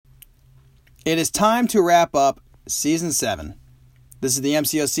It is time to wrap up Season 7. This is the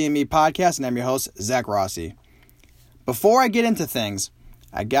MCOC and Me podcast, and I'm your host, Zach Rossi. Before I get into things,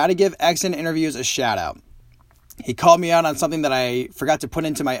 I got to give XN Interviews a shout-out. He called me out on something that I forgot to put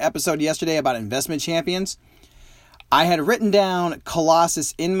into my episode yesterday about investment champions. I had written down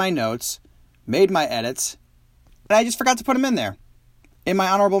Colossus in my notes, made my edits, and I just forgot to put them in there. In my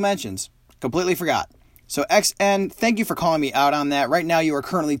honorable mentions. Completely forgot. So XN, thank you for calling me out on that. Right now you are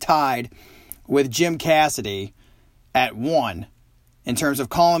currently tied with Jim Cassidy at 1 in terms of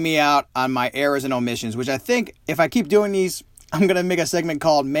calling me out on my errors and omissions, which I think if I keep doing these, I'm going to make a segment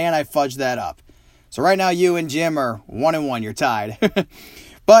called Man, I Fudged That Up. So right now you and Jim are 1-1. You're tied.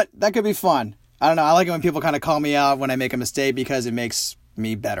 But that could be fun. I don't know. I like it when people kind of call me out when I make a mistake because it makes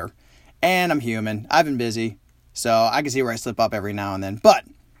me better. And I'm human. I've been busy. So I can see where I slip up every now and then. But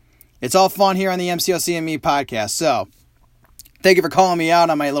it's all fun here on the MCOC and Me podcast. So thank you for calling me out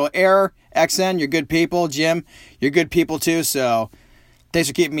on my little error. XN, you're good people. Jim, you're good people too. So thanks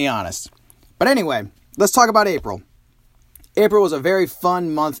for keeping me honest. But anyway, let's talk about April. April was a very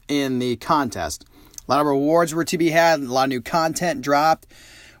fun month in the contest. A lot of rewards were to be had. A lot of new content dropped.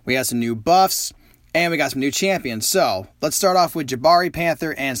 We had some new buffs. And we got some new champions. So let's start off with Jabari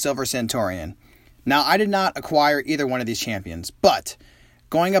Panther and Silver Centurion. Now, I did not acquire either one of these champions. But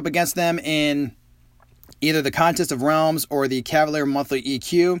going up against them in either the Contest of Realms or the Cavalier Monthly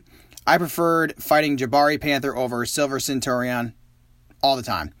EQ, I preferred fighting Jabari Panther over Silver Centurion all the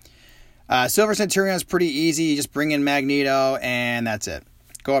time. Silver Centurion is pretty easy. You just bring in Magneto and that's it.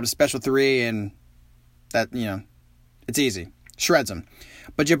 Go up to Special 3 and that, it's easy. Shreds them.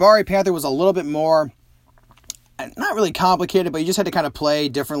 But Jabari Panther was a little bit more, not really complicated, but you just had to kind of play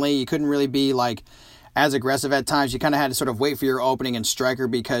differently. You couldn't really be as aggressive at times. You kind of had to sort of wait for your opening and strike her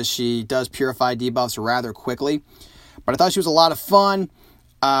because she does purify debuffs rather quickly. But I thought she was a lot of fun.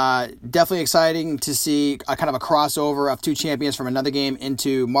 Definitely exciting to see a kind of a crossover of two champions from another game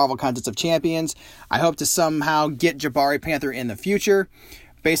into Marvel Contest of Champions. I hope to somehow get Jabari Panther in the future.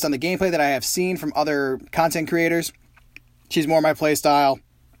 Based on the gameplay that I have seen from other content creators, she's more my play style,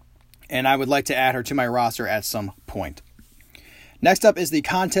 and I would like to add her to my roster at some point. Next up is the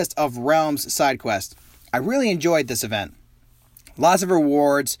Contest of Realms side quest. I really enjoyed this event. Lots of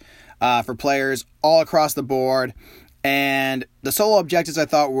rewards for players all across the board. And the solo objectives I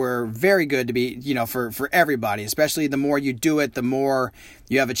thought were very good to be, for everybody. Especially the more you do it, the more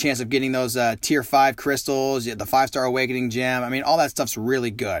you have a chance of getting those tier 5 crystals, the 5-star awakening gem. I mean, all that stuff's really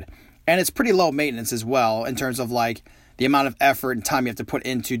good. And it's pretty low maintenance as well in terms of the amount of effort and time you have to put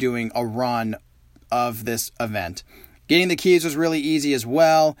into doing a run of this event. Getting the keys was really easy as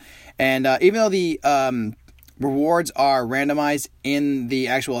well. And even though the rewards are randomized in the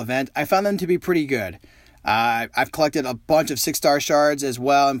actual event, I found them to be pretty good. I've collected a bunch of 6-star shards as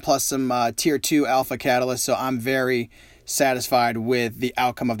well, and plus some tier 2 alpha catalysts, so I'm very satisfied with the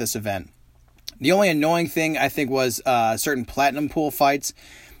outcome of this event. The only annoying thing I think was certain platinum pool fights.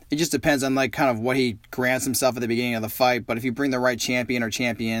 It just depends on kind of what he grants himself at the beginning of the fight, but if you bring the right champion or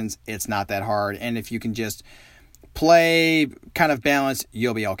champions, it's not that hard, and if you can just play kind of balanced,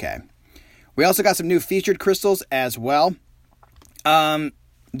 you'll be okay. We also got some new featured crystals as well.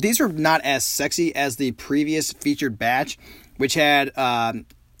 These were not as sexy as the previous featured batch, which had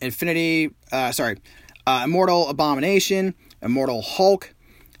Immortal Abomination, Immortal Hulk,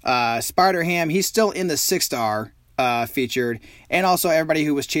 Spider-Ham. He's still in the 6-star featured, and also everybody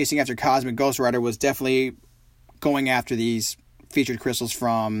who was chasing after Cosmic Ghost Rider was definitely going after these featured crystals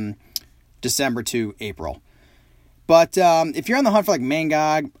from December to April. But if you're on the hunt for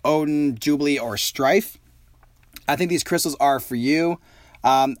Mangog, Odin, Jubilee, or Strife, I think these crystals are for you.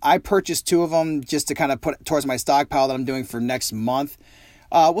 I purchased 2 of them just to kind of put towards my stockpile that I'm doing for next month.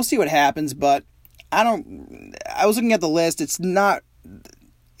 We'll see what happens, but I was looking at the list. It's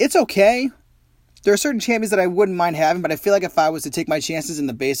okay. There are certain champions that I wouldn't mind having, but I feel like if I was to take my chances in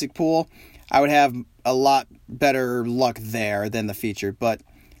the basic pool, I would have a lot better luck there than the featured. But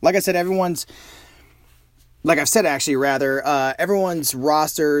like I said, everyone's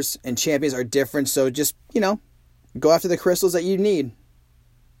rosters and champions are different. So just, go after the crystals that you need.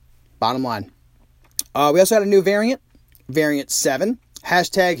 Bottom line. We also had a new variant, Variant 7,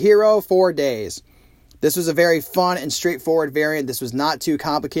 #Hero 4 Days. This was a very fun and straightforward variant. This was not too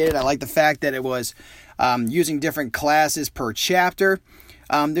complicated. I like the fact that it was using different classes per chapter.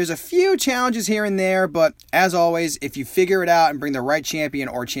 There's a few challenges here and there, but as always, if you figure it out and bring the right champion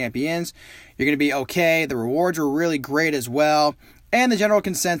or champions, you're going to be okay. The rewards were really great as well. And the general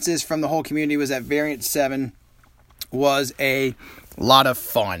consensus from the whole community was that Variant 7 was a A lot of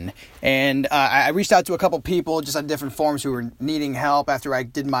fun. And I reached out to a couple people just on different forums who were needing help after I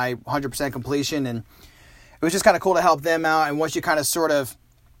did my 100% completion. And it was just kind of cool to help them out. And once you kind of sort of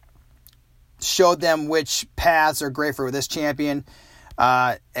showed them which paths are great for this champion,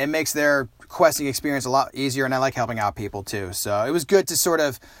 it makes their questing experience a lot easier. And I like helping out people too. So it was good to sort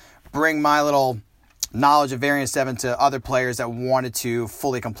of bring my little knowledge of Variant 7 to other players that wanted to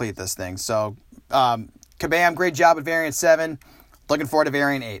fully complete this thing. So, kabam, great job at Variant 7. Looking forward to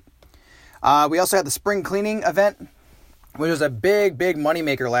Variant 8. We also had the spring cleaning event, which was a big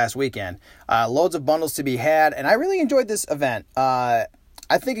moneymaker last weekend. Loads of bundles to be had, and I really enjoyed this event. I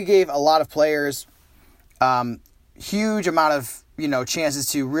think it gave a lot of players huge amount of, chances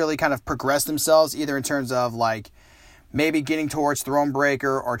to really kind of progress themselves, either in terms of like maybe getting towards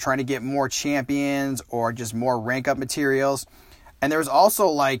Thronebreaker or trying to get more champions or just more rank up materials. And there was also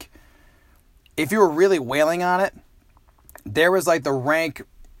like, if you were really wailing on it, there was like the rank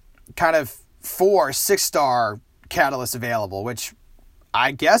kind of 4-6-star catalyst available, which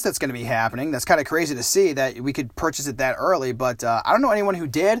I guess that's going to be happening. That's kind of crazy to see that we could purchase it that early, but I don't know anyone who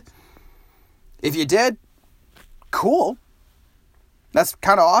did. If you did, cool. That's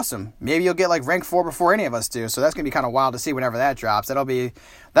kind of awesome. Maybe you'll get like rank 4 before any of us do, so that's going to be kind of wild to see whenever that drops. That'll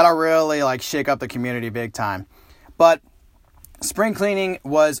really like shake up the community big time. But spring cleaning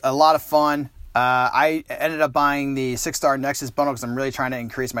was a lot of fun. I ended up buying the 6-star Nexus bundle because I'm really trying to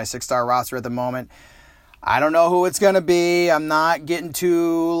increase my 6-star roster at the moment. I don't know who it's going to be. I'm not getting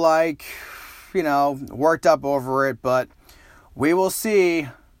too, worked up over it, but we will see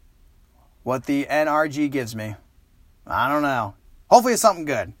what the NRG gives me. I don't know. Hopefully it's something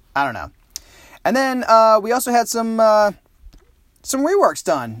good. I don't know. And then we also had some reworks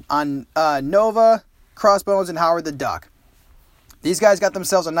done on Nova, Crossbones, and Howard the Duck. These guys got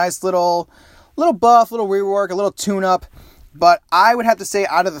themselves a nice little buff, little rework, a little tune-up. But I would have to say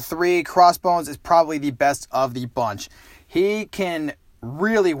out of the 3, Crossbones is probably the best of the bunch. He can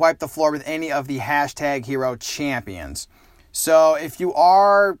really wipe the floor with any of the hashtag hero champions. So if you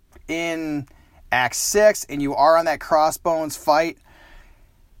are in Act 6 and you are on that Crossbones fight,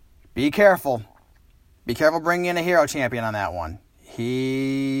 be careful. Be careful bringing in a hero champion on that one.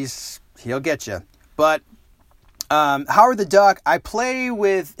 He'll get you. But Howard the Duck, I play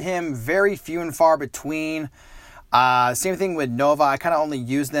with him very few and far between. Same thing with Nova. I kind of only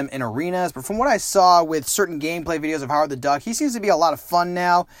use them in arenas. But from what I saw with certain gameplay videos of Howard the Duck, he seems to be a lot of fun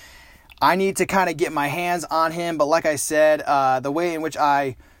now. I need to kind of get my hands on him. But like I said, the way in which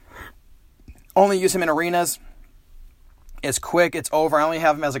I only use him in arenas, it's quick, it's over. I only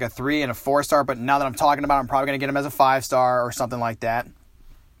have him as like a 3 and a 4-star. But now that I'm talking about it, I'm probably going to get him as a 5-star or something like that.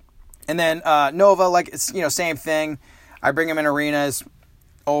 And then Nova, like, it's, same thing. I bring him in arenas,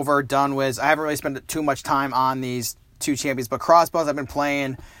 over, done with. I haven't really spent too much time on these 2 champions, but Crossbones, I've been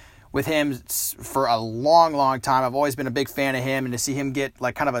playing with him for a long time. I've always been a big fan of him, and to see him get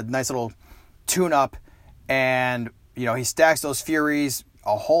like kind of a nice little tune-up, and, he stacks those Furies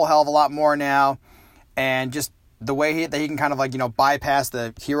a whole hell of a lot more now, and just the way that he can kind of bypass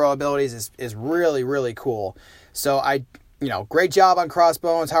the hero abilities is really, really cool. So great job on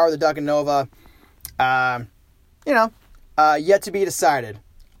Crossbones, Howard the Duck, and Nova. Yet to be decided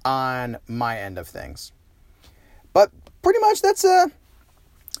on my end of things. But pretty much that's what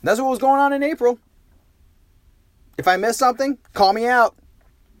was going on in April. If I missed something, call me out.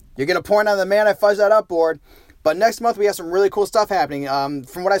 You're going to point on the man I fudged that up board. But next month we have some really cool stuff happening.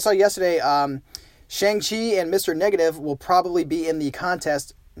 From what I saw yesterday, Shang-Chi and Mr. Negative will probably be in the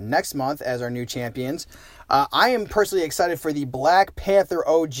contest next month as our new champions. I am personally excited for the Black Panther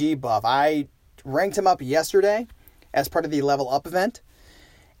OG buff. I ranked him up yesterday as part of the Level Up event.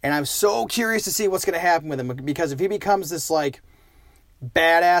 And I'm so curious to see what's going to happen with him. Because if he becomes this,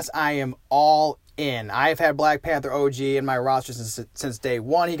 badass, I am all in. I've had Black Panther OG in my roster since day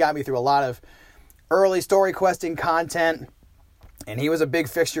one. He got me through a lot of early story questing content. And he was a big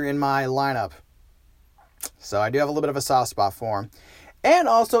fixture in my lineup. So I do have a little bit of a soft spot for him. And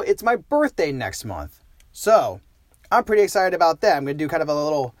also, it's my birthday next month. So I'm pretty excited about that. I'm going to do kind of a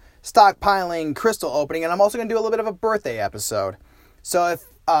little stockpiling crystal opening. And I'm also going to do a little bit of a birthday episode. So if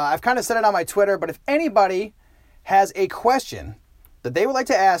I've kind of said it on my Twitter, but if anybody has a question that they would like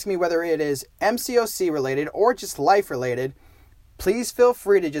to ask me, whether it is MCOC related or just life related, please feel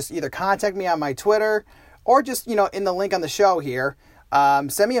free to just either contact me on my Twitter or just, in the link on the show here,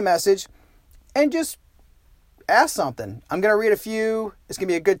 send me a message and just ask something. I'm going to read a few. It's going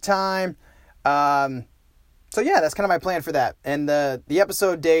to be a good time. So yeah, that's kind of my plan for that. And the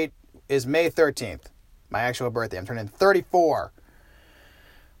episode date is May 13th, my actual birthday. I'm turning 34.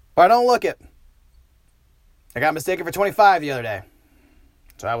 But I don't look it. I got mistaken for 25 the other day.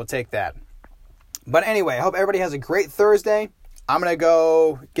 So I will take that. But anyway, I hope everybody has a great Thursday. I'm going to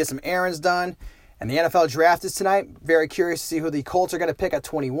go get some errands done. And the NFL draft is tonight. Very curious to see who the Colts are going to pick at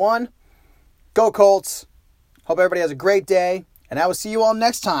 21. Go Colts. Hope everybody has a great day. And I will see you all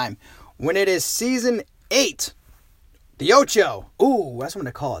next time when it is Season 8. The Ocho. Ooh, that's what I'm going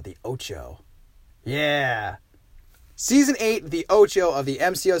to call it. The Ocho. Yeah. Season 8, The Ocho of the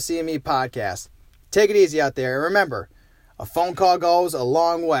MCOCME podcast. Take it easy out there. And remember, a phone call goes a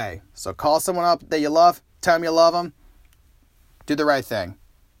long way. So call someone up that you love. Tell them you love them. Do the right thing.